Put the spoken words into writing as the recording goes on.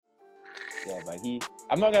Yeah, but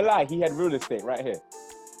I'm not gonna lie, he had real estate right here.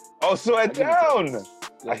 Oh, swear down.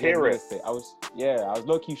 Yeah, I hear it. I was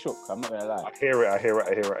low-key shook. I'm not gonna lie. I hear it.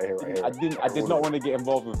 I did not want to get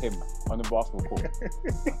involved with him on the basketball court.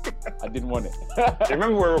 I didn't want it.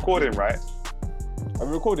 Remember, we're recording, right? I'm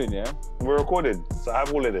recording, yeah? We're recording, so I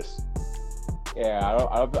have all of this. Yeah,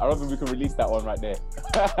 I don't think we can release that one right there.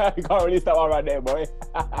 You can't release that one right there, boy.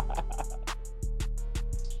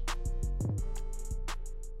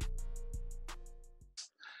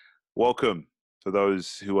 Welcome to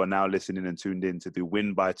those who are now listening and tuned in to the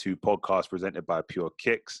Win by 2 podcast presented by Pure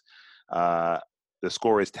Kicks. The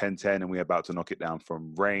score is 10-10 and we're about to knock it down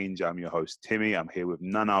from range. I'm your host, Timmy. I'm here with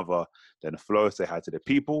none other than Flo. Say hi to the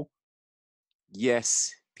people. Yes,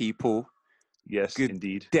 people. Yes, good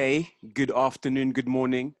indeed. Day, good afternoon, good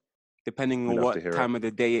morning, depending on what time of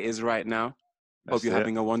the day it is right now. Hope you're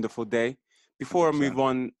having a wonderful day. Before I move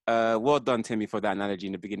on, well done, Timmy, for that analogy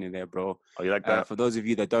in the beginning there, bro. Oh, you like that? For those of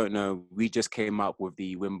you that don't know, we just came up with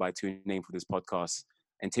the Win by 2 name for this podcast.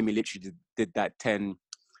 And Timmy literally did that 10,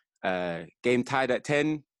 game tied at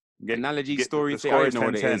 10 analogy story. The score is 10-10.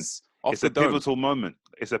 What it is. It's a pivotal moment.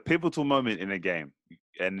 It's a pivotal moment in a game.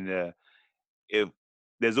 And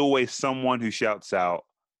there's always someone who shouts out,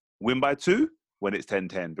 win by 2 when it's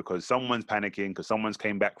 10-10, because someone's panicking, because someone's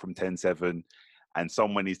came back from 10-7. And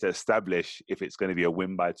someone needs to establish if it's going to be a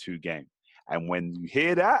win by 2 game. And when you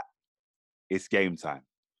hear that, it's game time.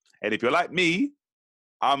 And if you're like me,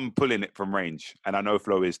 I'm pulling it from range. And I know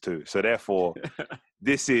Flo is too. So therefore,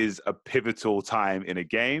 this is a pivotal time in a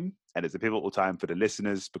game. And it's a pivotal time for the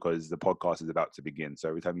listeners because the podcast is about to begin. So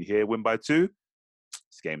every time you hear win by 2,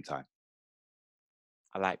 it's game time.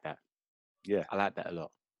 I like that. Yeah. I like that a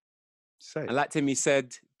lot. Say. And like Timmy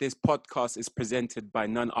said, this podcast is presented by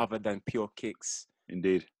none other than Pure Kicks.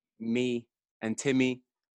 Indeed. Me and Timmy.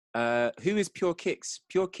 Who is Pure Kicks?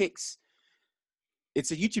 Pure Kicks,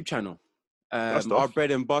 it's a YouTube channel. Our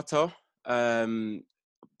bread and butter. Our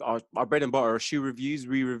bread and butter are shoe reviews.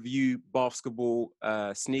 We review basketball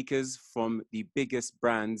sneakers from the biggest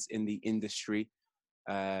brands in the industry.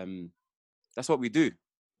 That's what we do.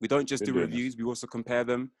 We don't just do reviews. We also compare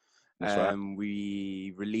them. That's right.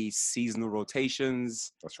 We release seasonal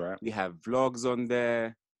rotations. That's right. We have vlogs on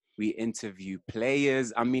there. We interview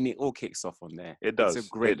players. I mean, it all kicks off on there. It does. It's a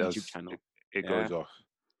great YouTube channel. It goes off.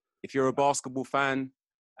 If you're a basketball fan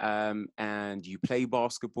and you play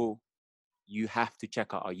basketball, you have to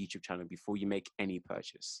check out our YouTube channel before you make any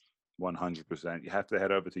purchase. 100%. You have to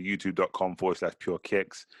head over to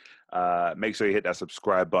youtube.com/purekicks. Make sure you hit that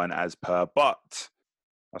subscribe button as per. But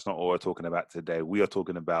that's not what we're talking about today. We are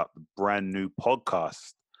talking about the brand new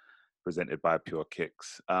podcast presented by Pure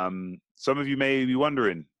Kicks. Some of you may be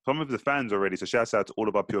wondering, some of the fans already, so shout out to all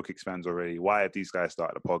of our Pure Kicks fans already. Why have these guys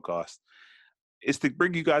started a podcast? It's to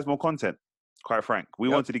bring you guys more content, quite frank. We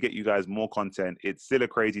wanted to get you guys more content. It's still a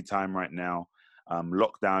crazy time right now.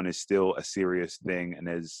 Lockdown is still a serious thing. And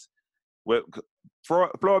Flo,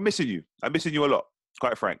 I'm missing you. I'm missing you a lot,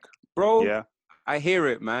 quite frank. Bro, yeah. I hear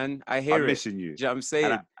it, man. I'm missing you. Do you know what I'm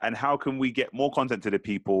saying? And how can we get more content to the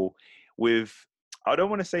people with, I don't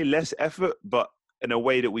want to say less effort, but in a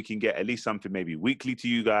way that we can get at least something maybe weekly to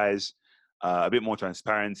you guys, a bit more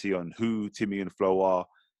transparency on who Timmy and Flo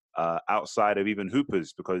are outside of even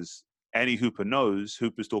hoopers, because any hooper knows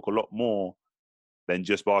hoopers talk a lot more than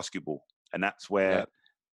just basketball. And that's where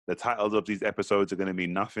the titles of these episodes are going to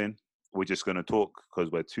mean nothing. We're just going to talk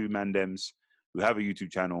because we're two mandems who have a YouTube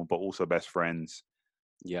channel, but also best friends.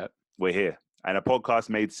 Yep. We're here. And a podcast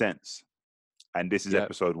made sense. And this is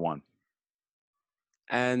episode 1.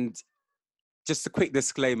 And just a quick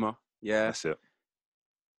disclaimer. Yeah. That's it.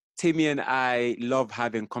 Timmy and I love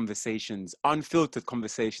having conversations, unfiltered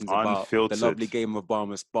conversations about the lovely game of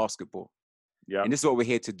basketball. Yeah. And this is what we're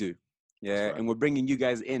here to do. Yeah. Right. And we're bringing you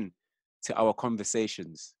guys in to our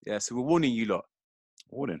conversations. Yeah. So we're warning you lot.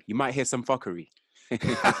 You might hear some fuckery.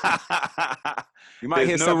 You might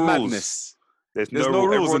hear some madness. There's no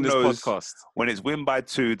rules in this podcast. When it's win by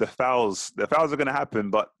 2, the fouls are going to happen,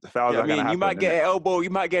 but the fouls are going to happen. You might get an elbow. You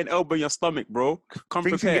might get an elbow in your stomach, bro.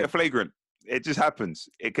 Things can get flagrant. It just happens.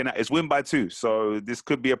 It's win by 2, so this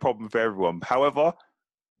could be a problem for everyone. However,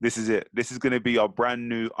 this is it. This is going to be our brand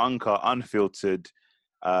new uncut, unfiltered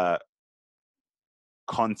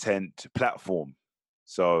content platform.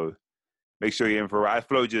 So make sure you're in for it. As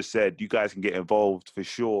Flo just said, you guys can get involved for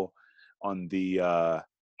sure on the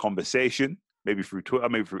conversation. Maybe through Twitter,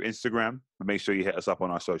 maybe through Instagram. But make sure you hit us up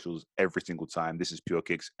on our socials every single time. This is Pure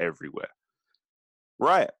Kicks everywhere.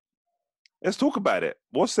 Right. Let's talk about it.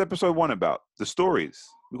 What's episode 1 about? The stories.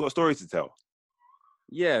 We've got stories to tell.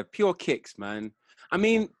 Yeah, Pure Kicks, man. I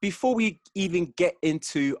mean, before we even get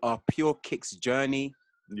into our Pure Kicks journey,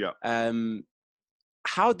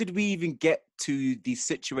 how did we even get to the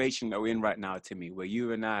situation that we're in right now, Timmy, where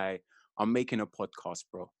you and I are making a podcast,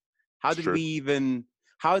 bro? How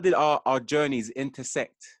did our journeys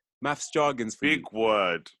intersect? Maths jargons for Big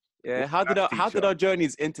word. Yeah, how did our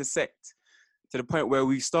journeys intersect to the point where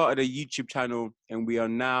we started a YouTube channel and we are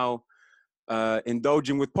now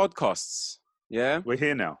indulging with podcasts? Yeah, we're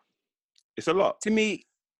here now. It's a lot. Timmy,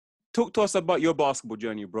 talk to us about your basketball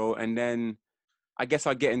journey, bro, and then I guess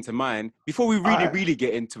I'll get into mine. Before we really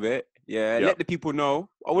get into it, let the people know.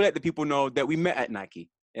 I will let the people know that we met at Nike.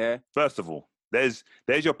 Yeah. First of all, there's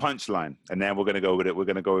your punchline, and then we're gonna go with it. We're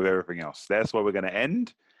gonna go with everything else. That's where we're gonna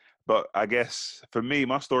end. But I guess for me,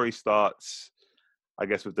 my story starts, I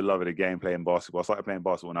guess, with the love of the game, playing basketball. I started playing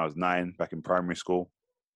basketball when I was 9, back in primary school.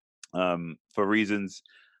 For reasons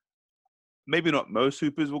maybe not most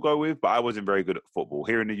hoopers will go with, but I wasn't very good at football.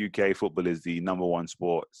 Here in the UK, football is the number one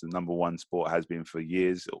sport. It's the number one sport, has been for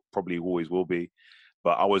years. It probably always will be.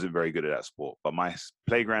 But I wasn't very good at that sport. But my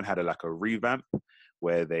playground had a revamp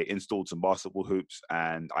where they installed some basketball hoops,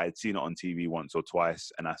 and I had seen it on TV once or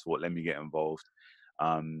twice, and that's what let me get involved.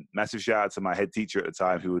 Massive shout out to my head teacher at the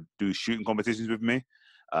time who would do shooting competitions with me.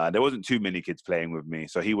 There wasn't too many kids playing with me,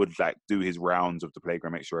 so he would do his rounds of the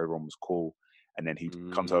playground, make sure everyone was cool, and then he'd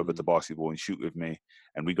come over to basketball and shoot with me,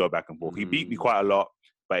 and we go back and forth. He beat me quite a lot,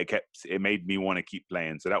 but it made me want to keep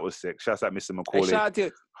playing, so that was sick. Shouts out Mr. McCauley. Hey, shout out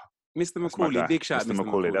to Mr. McCauley, big shout out Mr.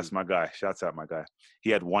 McCauley. That's my guy. Shouts out my guy. He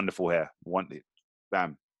had wonderful hair.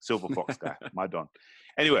 Bam, silver fox guy, my don.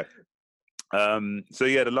 Anyway, so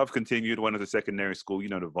yeah, the love continued. Went to secondary school. You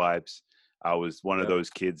know the vibes. I was one of those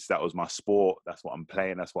kids. That was my sport. That's what I'm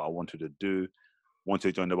playing. That's what I wanted to do. Wanted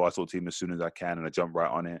to join the basketball team as soon as I can, and I jumped right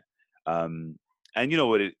on it. And you know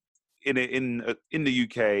what? In the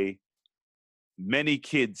UK, many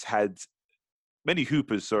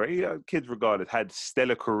hoopers, kids regarded, had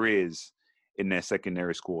stellar careers in their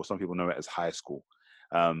secondary school. Some people know it as high school.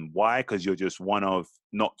 Why? Because you're just one of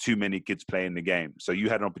not too many kids playing the game. So you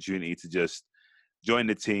had an opportunity to just join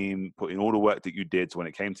the team, put in all the work that you did. So when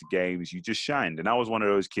it came to games, you just shined. And I was one of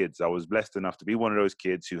those kids. I was blessed enough to be one of those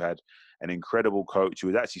kids who had an incredible coach who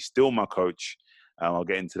was actually still my coach. I'll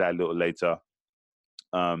get into that a little later.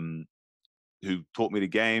 Who taught me the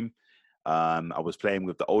game. I was playing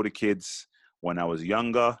with the older kids when I was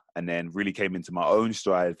younger, and then really came into my own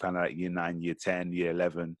stride, kind of like year 9, year 10, year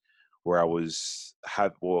 11, where I was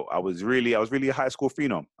really a high school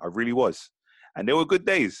phenom. I really was. And they were good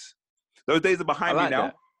days. Those days are behind me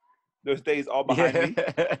now. Those days are behind me.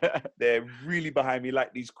 They're really behind me,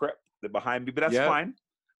 like these crep. They're behind me, but that's fine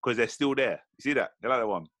because they're still there. You see that? They're like that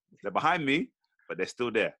one. They're behind me, but they're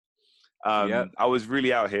still there. I was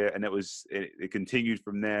really out here, and it continued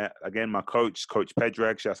from there. Again, my coach, Coach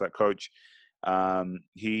Pedrag, shouts out Coach.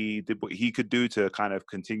 He did what he could do to kind of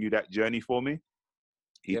continue that journey for me.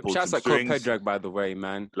 Shouts out Coach Pedrag, by the way,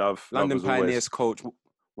 man. London Pioneers coach.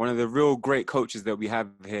 One of the real great coaches that we have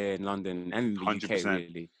here in London and in the 100%. UK,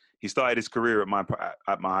 really. He started his career at my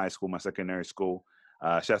high school, my secondary school.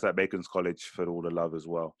 Shouts out Bacon's College for all the love as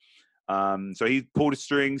well. So he pulled the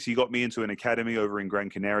strings. He got me into an academy over in Gran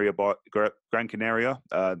Canaria, the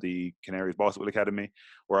Canaries Basketball Academy,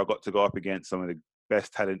 where I got to go up against some of the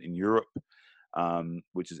best talent in Europe,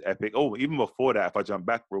 which is epic. Oh, even before that, if I jump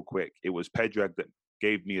back real quick, it was Pedrag that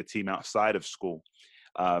gave me a team outside of school,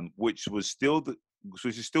 which was still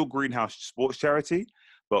Greenhouse Sports Charity.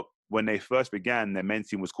 But when they first began, their men's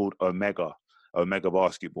team was called Omega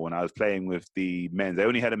Basketball. And I was playing with the men's. They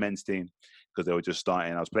only had a men's team because they were just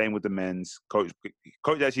starting. I was playing with the men's. Coach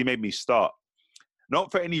actually made me start.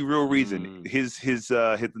 Not for any real reason. His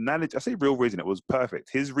knowledge, I say real reason, it was perfect.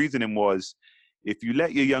 His reasoning was, if you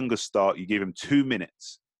let your youngest start, you give him 2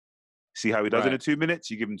 minutes. See how he does in the 2 minutes?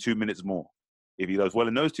 You give him 2 minutes more. If he does well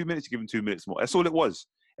in those 2 minutes, you give him 2 minutes more. That's all it was.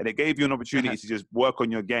 And it gave you an opportunity to just work on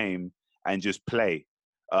your game and just play.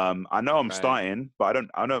 I know I'm starting, but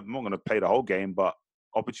I'm not going to play the whole game, but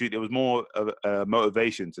opportunity. It was more of a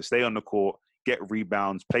motivation to stay on the court, get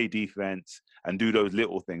rebounds, play defense, and do those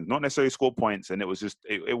little things. Not necessarily score points, and it was just,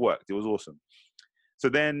 it worked. It was awesome. So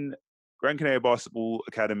then, Gran Canaria Basketball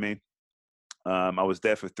Academy, I was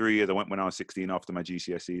there for 3 years. I went when I was 16 after my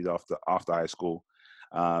GCSEs, after high school.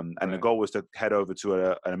 And the goal was to head over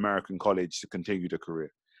to an American college to continue the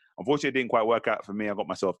career. Unfortunately, it didn't quite work out for me. I got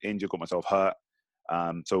myself injured, got myself hurt.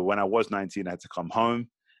 So when I was 19, I had to come home.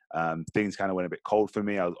 Things kind of went a bit cold for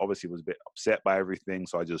me. I was a bit upset by everything.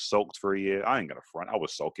 So I just sulked for a year. I ain't going to front. I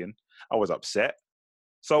was sulking. I was upset.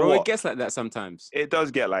 So Bro, it gets like that sometimes. It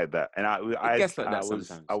does get like that. And I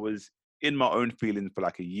was in my own feelings for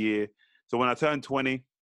like a year. So when I turned 20,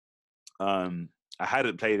 I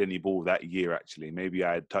hadn't played any ball that year, actually. Maybe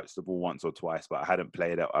I had touched the ball once or twice, but I hadn't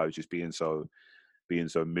played it. I was just being so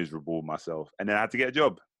miserable myself. And then I had to get a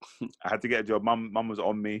job. Mum was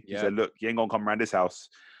on me. She said, look, you ain't going to come around this house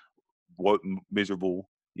miserable.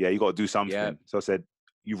 Yeah, you got to do something. Yeah. So I said,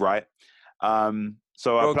 you're right.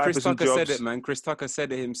 So I applied for some jobs. Chris Tucker said it, man. Chris Tucker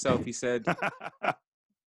said it himself. He said,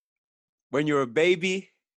 when you're a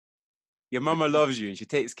baby, your mama loves you and she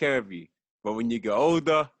takes care of you. But when you get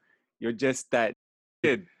older, you're just that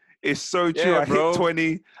kid. It's so true. I hit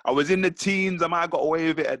 20. I was in the teens. I might have got away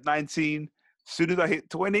with it at 19. As soon as I hit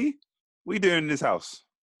 20, what are you doing in this house?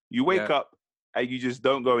 You wake up and you just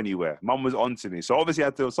don't go anywhere. Mum was on to me. So obviously I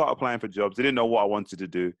had to start applying for jobs. I didn't know what I wanted to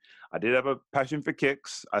do. I did have a passion for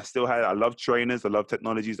kicks. I love trainers. I love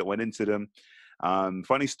technologies that went into them.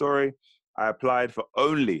 Funny story, I applied for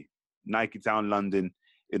only Nike Town London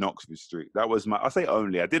in Oxford Street. That was I say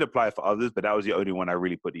only. I did apply for others, but that was the only one I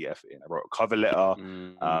really put the effort in. I wrote a cover letter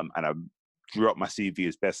and I drew up my CV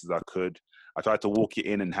as best as I could. I tried to walk it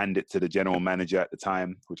in and hand it to the general manager at the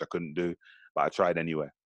time, which I couldn't do, but I tried anyway.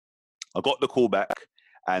 I got the call back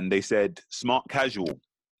and they said, smart casual.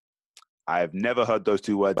 I have never heard those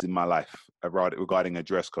two words in my life regarding a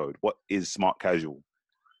dress code. What is smart casual?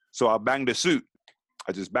 So I banged a suit.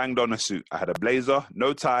 I just banged on a suit. I had a blazer,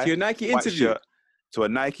 no tie. To your Nike interview? Shirt, to a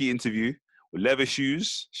Nike interview with leather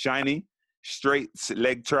shoes, shiny, straight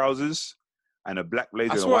leg trousers, and a black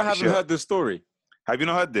blazer and a white shirt. I haven't heard this story. Have you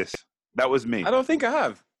not heard this? That was me. I don't think I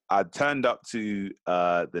have. I turned up to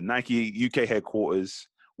the Nike UK headquarters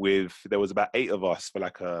there was about 8 of us for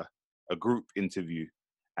like a group interview.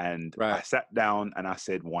 And I sat down and I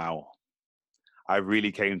said, wow, I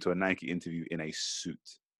really came to a Nike interview in a suit.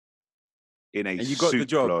 And you got the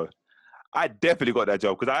job? Bro. I definitely got that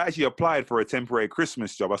job because I actually applied for a temporary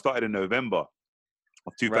Christmas job. I started in November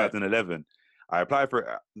of 2011. I applied for it.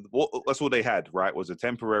 That's all they had, right, was a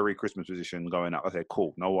temporary Christmas position going up. I said,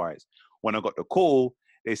 cool, no worries. When I got the call,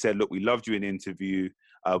 they said, look, we loved you in the interview.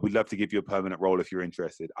 We'd love to give you a permanent role if you're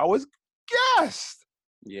interested. I was gassed.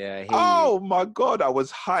 Yeah. My God. I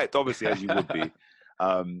was hyped, obviously, as you would be.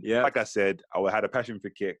 Like I said, I had a passion for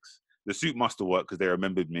kicks. The suit must have worked because they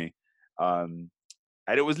remembered me. And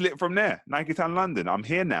it was lit from there. Nike Town London. I'm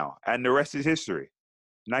here now. And the rest is history.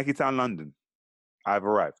 Nike Town London. I've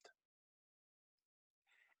arrived.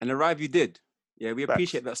 And arrive you did. Yeah, we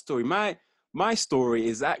appreciate that story. My story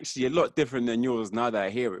is actually a lot different than yours now that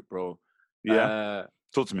I hear it, bro. Yeah.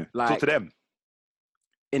 Talk to me. Talk to them.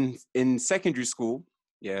 In secondary school,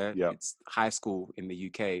 it's high school in the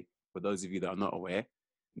UK, for those of you that are not aware.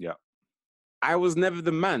 Yeah. I was never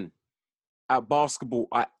the man at basketball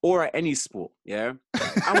or at any sport, yeah?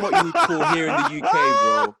 I'm what you would call here in the UK,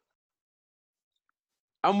 bro.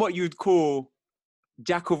 I'm what you'd call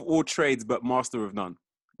jack of all trades but master of none,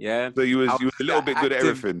 yeah? So you was a little bit good at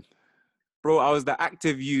everything. Bro, I was the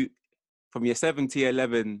active youth from year 7 to year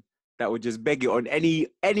 11 that would just beg it on any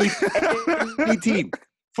team,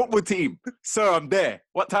 football team. Sir, I'm there.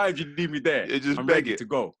 What time do you need me there? I'm ready to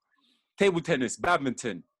go. Table tennis,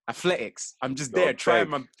 badminton, athletics. I'm just there trying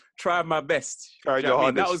my best.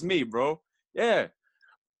 That was me, bro. Yeah.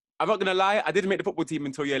 I'm not gonna lie, I didn't make the football team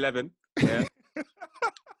until year 11. Yeah.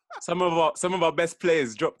 Some of our best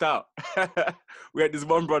players dropped out. We had this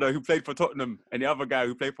one brother who played for Tottenham and the other guy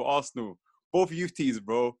who played for Arsenal. Both youth teams,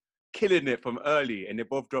 bro, killing it from early, and they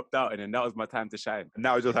both dropped out, and then that was my time to shine. And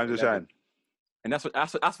that was your time to shine. And that's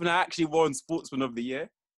when I actually won Sportsman of the Year.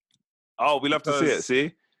 Oh, we love to see it.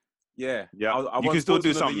 See? Yeah. I won you can still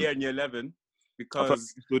do Sportsman something. of the Year in year 11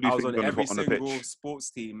 because I was on every single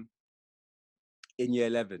sports team in year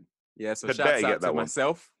 11. Yeah, so shouts out to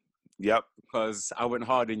myself. Yep. Because I went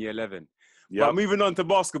hard in year 11. Yep. But moving on to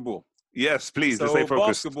basketball. Yes, please. So stay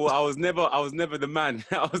focused. Basketball, I was never the man.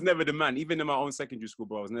 I was never the man. Even in my own secondary school,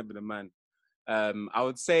 bro, I was never the man. I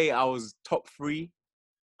would say I was top 3.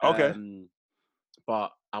 Okay.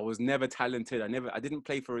 But I was never talented. I didn't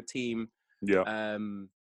play for a team. Yeah.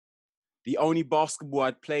 The only basketball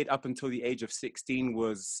I'd played up until the age of 16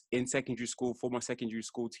 was in secondary school for my secondary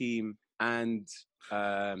school team and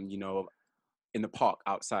in the park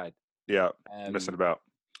outside. Yeah. Messing about.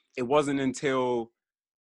 It wasn't until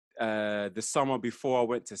the summer before I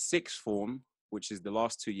went to sixth form, which is the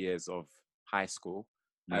last 2 years of high school,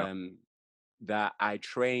 that I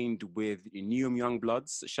trained with Newham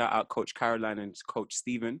Youngbloods. Shout out Coach Caroline and Coach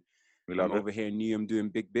Stephen. We love it. Over here in Newham doing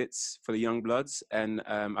big bits for the Youngbloods. And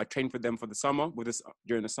I trained for them for the summer,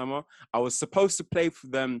 during the summer. I was supposed to play for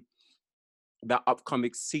them that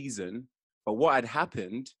upcoming season, but what had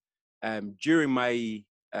happened during my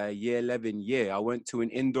year 11 year, I went to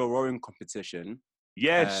an indoor rowing competition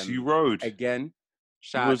Yes, you rowed. Again, You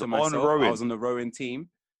shout out was to on myself. I rowing. was on the rowing team.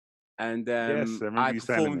 And Yes, I remember I you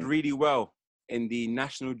telling performed me. really well in the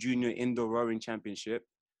National Junior Indoor Rowing Championship.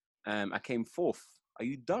 I came 4th. Are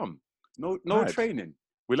you dumb? No Mad. training.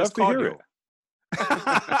 We love Just to hear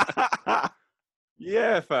cardio. it.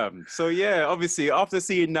 Yeah, fam. So yeah, obviously after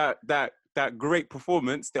seeing that great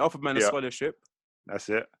performance, they offered me a scholarship. That's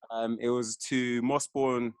it. It was to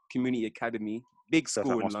Mossbourne Community Academy, big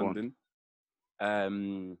school in London.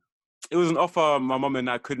 It was an offer my mum and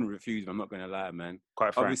I couldn't refuse. I'm not going to lie, man.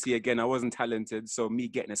 Quite frank. Obviously, again, I wasn't talented, so me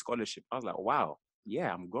getting a scholarship, I was like, wow,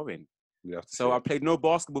 yeah, I'm going. So I played no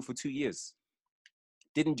basketball for 2 years.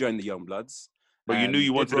 Didn't join the Young Bloods. But you knew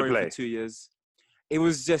you wanted to play for 2 years. It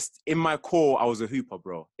was just in my core, I was a hooper,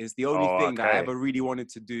 bro. It's the only thing that I ever really wanted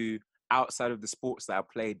to do outside of the sports that I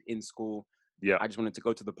played in school. Yeah. I just wanted to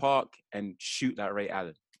go to the park and shoot like Ray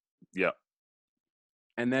Allen. Yeah.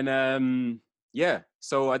 And then,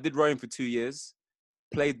 so I did rowing for 2 years,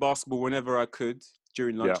 played basketball whenever I could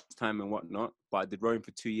during lunchtime and whatnot. But I did rowing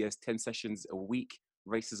for 2 years, 10 sessions a week,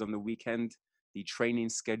 races on the weekend. The training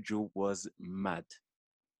schedule was mad.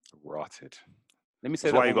 Rotted. Let me say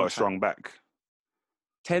that's why you got a strong back.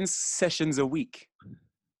 10 sessions a week,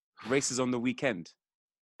 races on the weekend,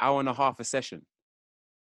 hour and a half a session,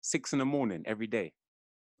 6 a.m. every day.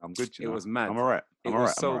 I'm good. It was mad. I'm all right. It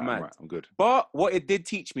was so mad. I'm good. But what it did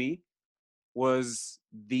teach me was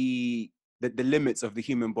the limits of the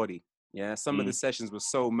human body. Yeah, some of the sessions were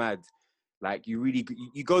so mad. Like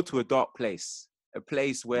you go to a dark place, a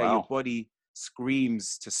place where your body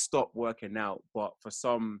screams to stop working out, but for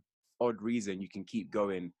some odd reason you can keep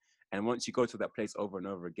going. And once you go to that place over and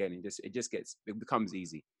over again, it becomes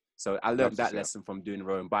easy. So I learned that lesson from doing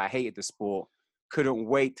rowing, but I hated the sport. Couldn't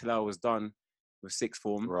wait till I was done with sixth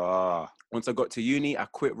form. Once I got to uni, I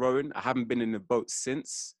quit rowing. I haven't been in a boat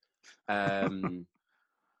since. True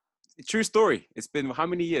story. It's been how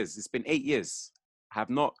many years? It's been 8 years. I have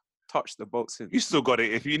not touched the boat since. You still got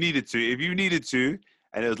it if you needed to,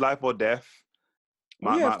 and it was life or death.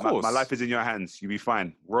 My life is in your hands. You'll be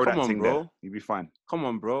fine. Row that thing there. You'll be fine. Come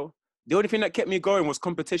on, bro. The only thing that kept me going was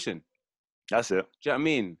competition. That's it. Do you know what I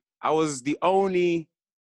mean? I was the only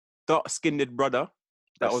dark-skinned brother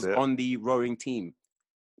that was on the rowing team.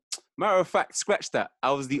 Matter of fact, scratch that.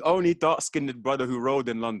 I was the only dark-skinned brother who rowed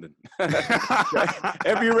in London.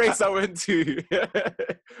 Every race I went to,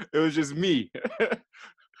 it was just me.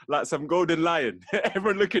 Like some golden lion.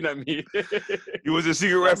 Everyone looking at me. You was a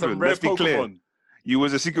secret weapon. Let's be clear. You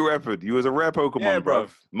was a secret weapon. You was a rare Pokemon, yeah, bro.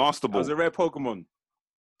 Master Ball. I was a rare Pokemon.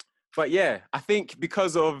 But yeah, I think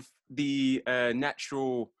because of the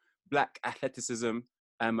natural black athleticism,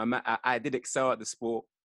 I did excel at the sport.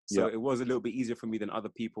 So it was a little bit easier for me than other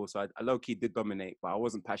people. So I low-key did dominate, but I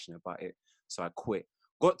wasn't passionate about it. So I quit.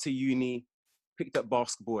 Got to uni, picked up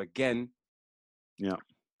basketball again. Yeah.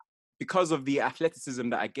 Because of the athleticism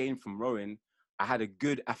that I gained from rowing, I had a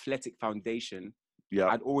good athletic foundation. Yeah.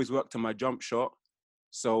 I'd always worked on my jump shot.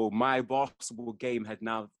 So my basketball game had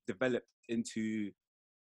now developed into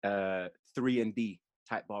 3-and-D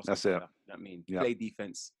type basketball. That's it. You know what I mean? Play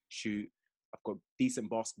defense, shoot. I've got decent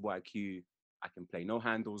basketball IQ. I can play no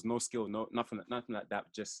handles, no skill, nothing like that.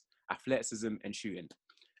 Just athleticism and shooting.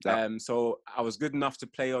 Yeah. So I was good enough to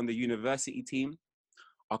play on the university team.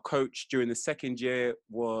 Our coach during the second year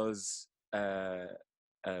was a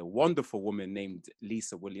wonderful woman named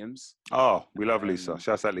Lisa Williams. Oh, we love Lisa.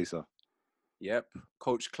 Shouts out Lisa. Yep.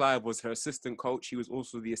 Coach Clive was her assistant coach. He was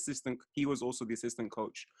also the assistant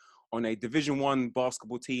coach on a Division I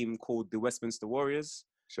basketball team called the Westminster Warriors.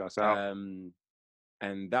 Shouts out.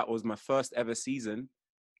 And that was my first ever season.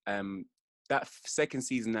 That second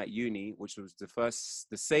season at uni, which was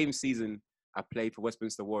the same season I played for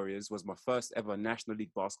Westminster Warriors, was my first ever National League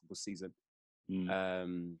basketball season.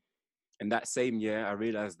 And that same year, I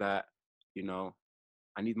realized that,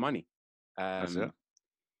 I need money. That's it.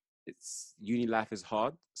 Uni life is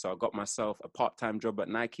hard. So I got myself a part-time job at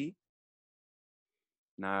Nike.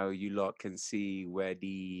 Now you lot can see where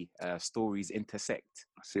the stories intersect.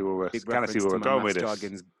 See where we're going with this.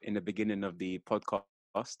 Jargons in the beginning of the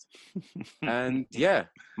podcast. And yeah,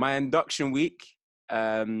 my induction week,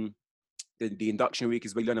 the induction week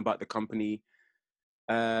is where you learn about the company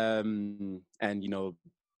and,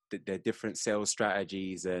 the different sales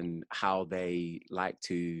strategies and how they like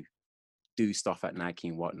to do stuff at Nike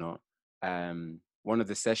and whatnot. One of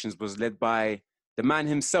the sessions was led by the man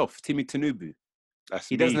himself, Timmy Tanubu.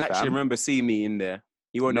 He doesn't actually remember seeing me in there.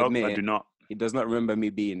 He won't admit it. I do not. He does not remember me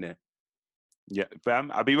being there. Yeah,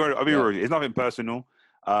 fam. I'll be real. It's nothing personal.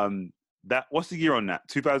 What's the year on that?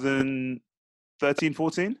 2013,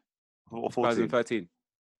 14? Or 14? 2013.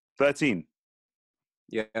 13.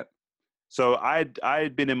 Yeah. So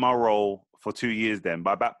I'd been in my role for 2 years then,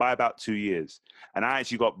 by about 2 years. And I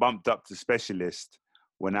actually got bumped up to specialist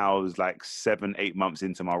when I was like 7, 8 months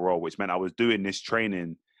into my role, which meant I was doing this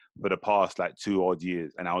training for the past like 2 odd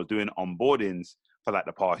years. And I was doing onboardings for like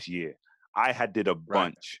the past year. I had did a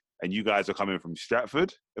bunch. And you guys are coming from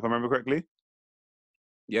Stratford, if I remember correctly.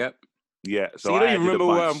 Yep. Yeah. So you don't even remember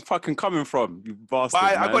where I'm fucking coming from, you bastard,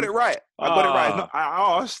 I got man. it right. I got it right. It's not,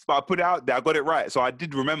 I asked, but I put it out there. I got it right. So I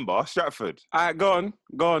did remember Stratford. All right, go on.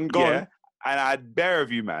 Yeah. And I had bare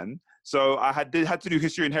of you, man. So I had to do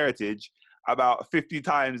history and heritage about 50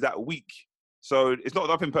 times that week. So it's not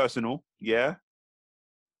nothing personal. Yeah.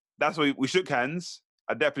 That's why we shook hands.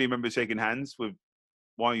 I definitely remember shaking hands with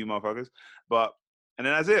one of you motherfuckers. And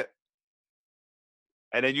then that's it.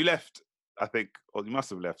 And then you left, I think. Or you must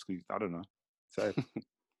have left. I don't know. So.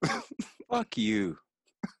 Fuck you.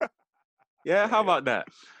 Yeah, how about that?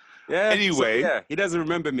 Yeah. Anyway. So, yeah, he doesn't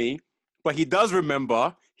remember me, but he does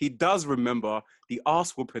remember the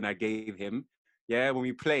arse whooping I gave him. Yeah, when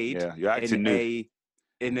we played. Yeah, you're acting new.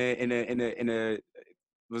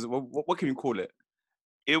 What can you call it?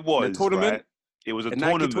 It was a tournament. Right? It was a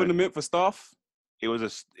tournament. Nike tournament for staff. It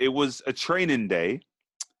was a training day,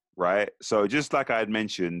 right? So just like I had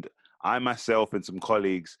mentioned, I myself and some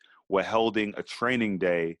colleagues were holding a training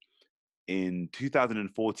day in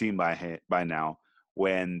 2014 by now,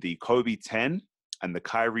 when the Kobe 10 and the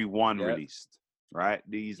Kyrie 1 released, right?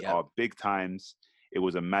 These are big times. It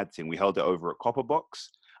was a mad thing. We held it over at Copper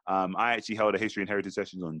Box. I actually held a history and heritage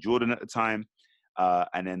sessions on Jordan at the time.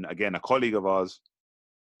 And then again, a colleague of ours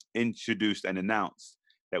introduced and announced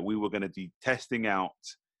that we were going to be testing out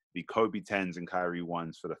the Kobe 10s and Kyrie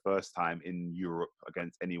 1s for the first time in Europe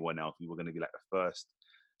against anyone else. We were going to be like the first,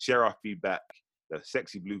 share our feedback, the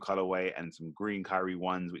sexy blue colorway and some green Kyrie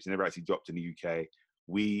 1s, which never actually dropped in the UK.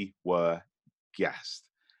 We were gassed.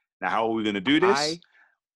 Now, how are we going to do this?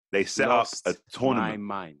 They set up a tournament.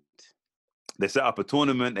 My mind. They set up a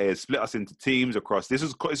tournament. They had split us into teams across. This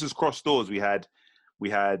is cross stores. We had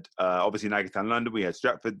obviously Nike Town London. We had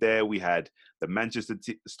Stratford there. We had the Manchester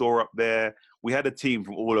store up there. We had a team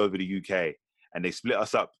from all over the UK, and they split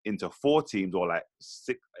us up into 4 teams or like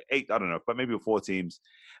 6, 8. I don't know, but maybe 4 teams.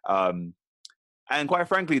 And quite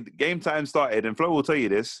frankly, game time started, and Flo will tell you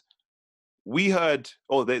this. We heard,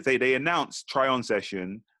 they announced try-on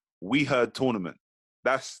session. We heard tournament.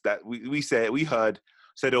 We heard.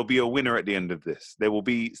 So there'll be a winner at the end of this.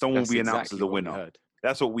 Someone will be announced as a winner.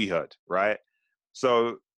 That's what we heard, right?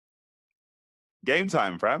 So, game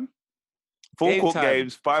time, fam. Full court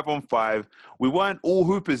games, 5-on-5. We weren't all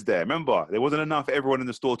hoopers there. Remember, there wasn't enough everyone in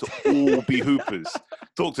the store to all be hoopers.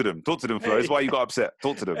 Talk to them, Flo. That's why you got upset.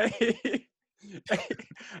 Talk to them.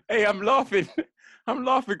 Hey, I'm laughing. I'm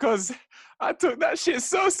laughing because I took that shit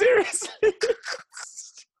so seriously.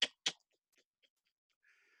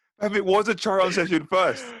 It was a try-on session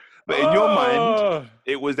first. But in your mind,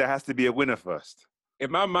 it was there has to be a winner first.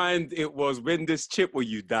 In my mind, it was win this chip or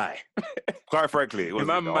you die. Quite frankly, it was. In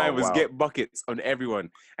my mind, was get buckets on everyone.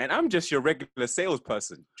 And I'm just your regular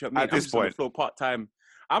salesperson. Do you know what I mean? At this point. I'm part-time.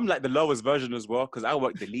 I'm like the lowest version as well because I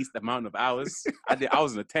work the least amount of hours. I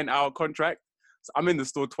was on a 10-hour contract. So I'm in the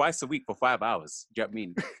store twice a week for 5 hours. Do you know what I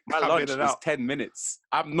mean? My lunch is 10 minutes.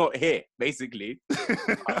 I'm not here, basically.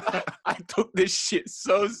 I took this shit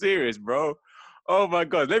so serious, bro. Oh, my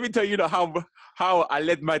God. Let me tell you how I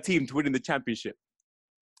led my team to winning the championship.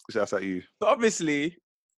 Shouts at you. So obviously,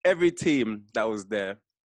 every team that was there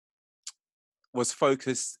was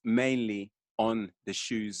focused mainly on the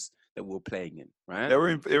shoes that we were playing in, right? They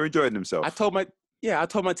were enjoying themselves. I told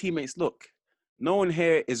my teammates, look, no one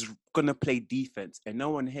here is going to play defense and no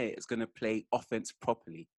one here is going to play offense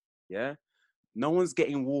properly, yeah? No one's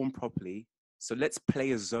getting warm properly, so let's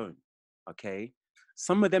play a zone, okay?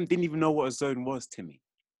 Some of them didn't even know what a zone was, Timmy.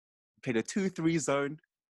 We played a 2-3 zone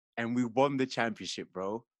and we won the championship,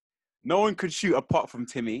 bro. No one could shoot apart from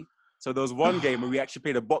Timmy. So there was one game where we actually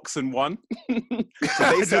played a box and won. So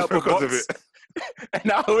they set up a box.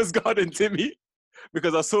 And I was guarding Timmy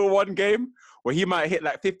because I saw one game where he might hit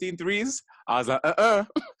like 15 threes. I was like,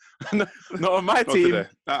 not on my team.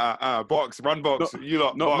 Box, run box.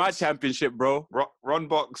 Not box. my championship, bro. Run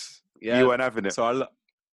box. Yeah. You weren't having it. So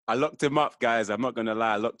I locked him up, guys. I'm not going to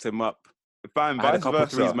lie. I locked him up. Fine, I had a couple of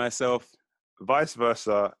threes myself. Vice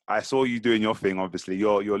versa. I saw you doing your thing, obviously.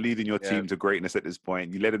 You're leading your team to greatness at this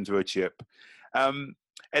point. You led them to a chip. And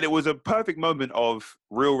it was a perfect moment of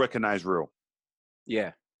real recognize real.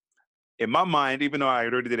 Yeah. In my mind, even though I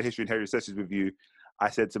already did a history and heritage sessions with you,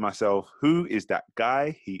 I said to myself, who is that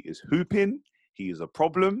guy? He is hooping. He is a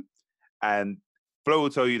problem. And Flo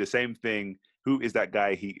will tell you the same thing. who is that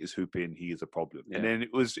guy? He is hooping. He is a problem. Yeah. And then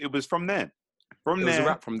it was from there. From It there, was a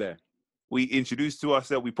wrap from there. we introduced to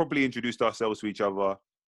ourselves. We properly introduced ourselves to each other.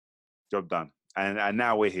 Job done. And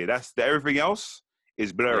now we're here. Everything else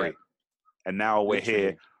is blurry. Yeah. And now we're Literally.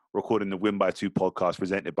 here recording the Win by 2 podcast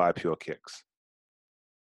presented by Pure Kicks.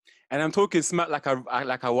 And I'm talking smack like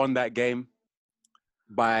I won that game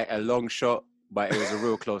by a long shot, but it was a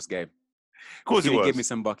real close game. Of course it was. Give me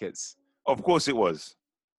some buckets. Of course it was.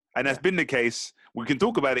 And that's been the case. We can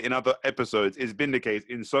talk about it in other episodes. It's been the case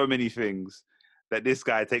in so many things that this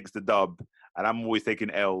guy takes the dub and I'm always taking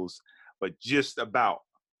L's. But just about.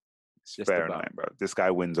 It's fair enough, bro. This guy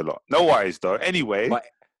wins a lot. No worries, though. Anyway. But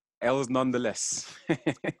L's nonetheless.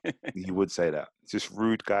 You would say that. Just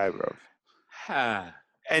rude guy, bro. Ah.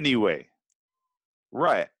 Anyway.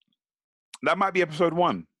 Right. That might be episode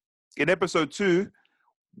 1. In episode 2,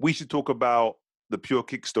 we should talk about the Pure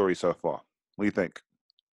Kick story so far. What do you think?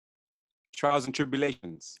 Trials and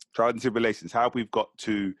tribulations. Trials and tribulations. How we've got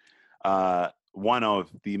to one of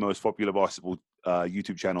the most popular basketball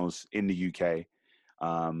YouTube channels in the UK,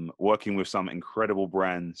 working with some incredible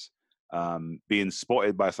brands, being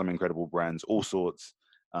spotted by some incredible brands, all sorts.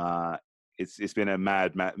 It's been a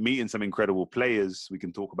mad meeting some incredible players. We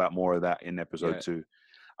can talk about more of that in episode 2.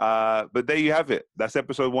 But there you have it. That's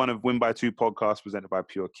episode 1 of Win by 2 podcast presented by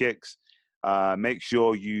Pure Kicks. Make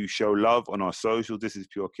sure you show love on our socials. This is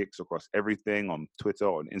Pure Kicks across everything, on Twitter,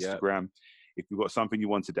 on Instagram. If you've got something you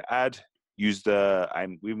wanted to add, use we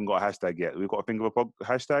haven't got a hashtag yet. We've got to think of a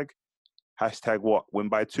hashtag. Hashtag what? Win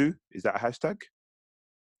by 2? Is that a hashtag?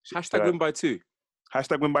 Hashtag Win by 2.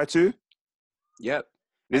 Hashtag Win by 2? Yep.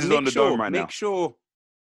 This is on the dome right now.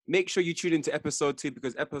 Make sure you tune into episode 2,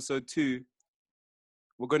 because episode 2,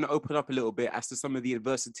 we're going to open up a little bit as to some of the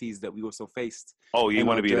adversities that we also faced. Oh, you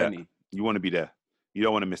want to be there. You want to be there. You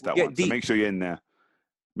don't want to miss that one. So make sure you're in there.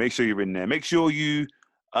 Make sure you're in there. Make sure you,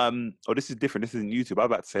 this is different. This isn't YouTube. I'm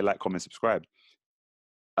about to say like, comment, subscribe.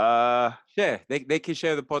 Share. They can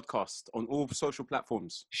share the podcast on all social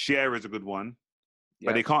platforms. Share is a good one,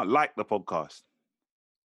 but they can't like the podcast.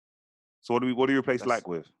 So what do you replace like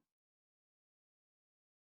with?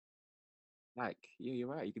 Like, yeah, you're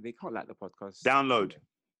right. They can't like the podcast. Download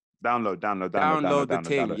the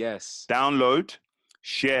thing. Yes. Download,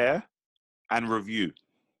 share, and review.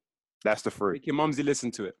 That's the 3. Make your mumsy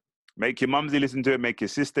listen to it. Make your mumsy listen to it. Make your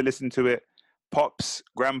sister listen to it. Pops,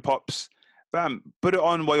 grandpops. Fam, put it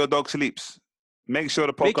on while your dog sleeps. Make sure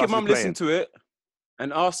the podcast is playing. Make your mum listen to it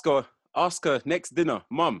and ask her next dinner,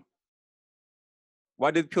 Mum,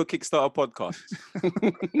 why did Pure Kick start a podcast?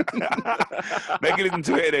 Make her listen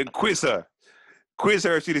to it and then quiz her. Quiz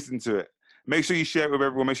her if she listens to it. Make sure you share it with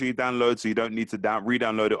everyone. Make sure you download so you don't need to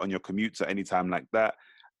re-download it on your commutes at any time like that.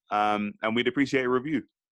 And we'd appreciate a review.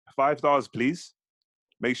 5 stars, please.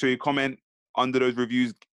 Make sure you comment under those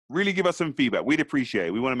reviews. Really give us some feedback. We'd appreciate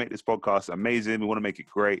it. We want to make this podcast amazing. We want to make it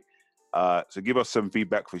great. So give us some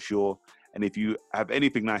feedback for sure. And if you have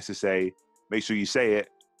anything nice to say, make sure you say it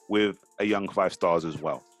with a young 5 stars as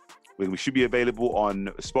well. We should be available on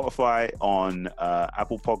Spotify, on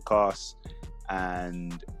Apple Podcasts,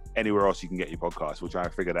 and anywhere else you can get your podcasts. We'll try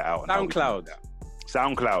and figure that out.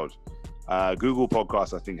 SoundCloud. Google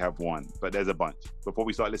Podcasts, I think, have one, but there's a bunch. Before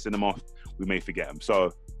we start listing them off, we may forget them.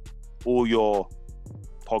 So all your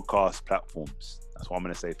podcast platforms. That's what I'm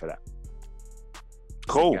going to say for that.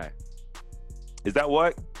 Cool. Okay. Is that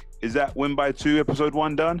work? Is that Win by 2 episode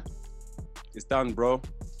 1 done? It's done, bro.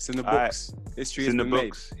 It's in the books. History has been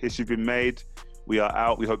made. History's been made. We are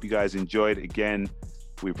out. We hope you guys enjoyed. Again,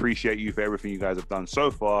 we appreciate you for everything you guys have done so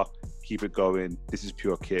far. Keep it going. This is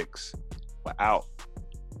Pure Kicks. We're out.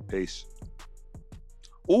 Peace.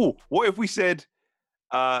 Oh, what if we said,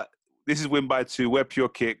 this is Win by 2, we're Pure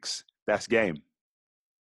Kicks, that's game.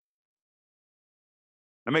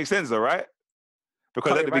 That makes sense though, right?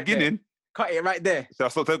 Because at the beginning... Cut it right there. So I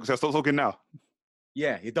start talking now?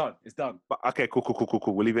 Yeah, you're done. It's done. But, okay, cool.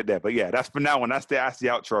 We'll leave it there. But yeah, that's from now on. That's the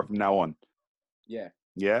outro from now on. Yeah.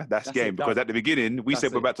 Yeah, that's game. Because at the beginning, we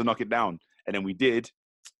said we're about to knock it down. And then we did.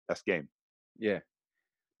 That's game. Yeah.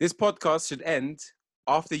 This podcast should end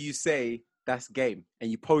after you say that's game. And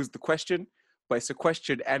you pose the question. But it's a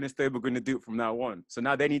question and it's we're going to do it from now on. So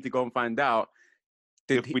now they need to go and find out.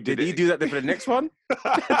 Did he do that for the next one?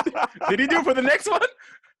 Did he do it for the next one?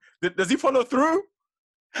 Does he follow through?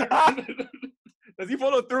 Does he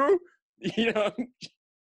follow through? You know?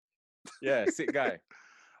 Yeah, sick guy.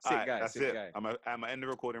 Sick guy. I'm going to end the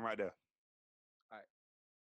recording right there.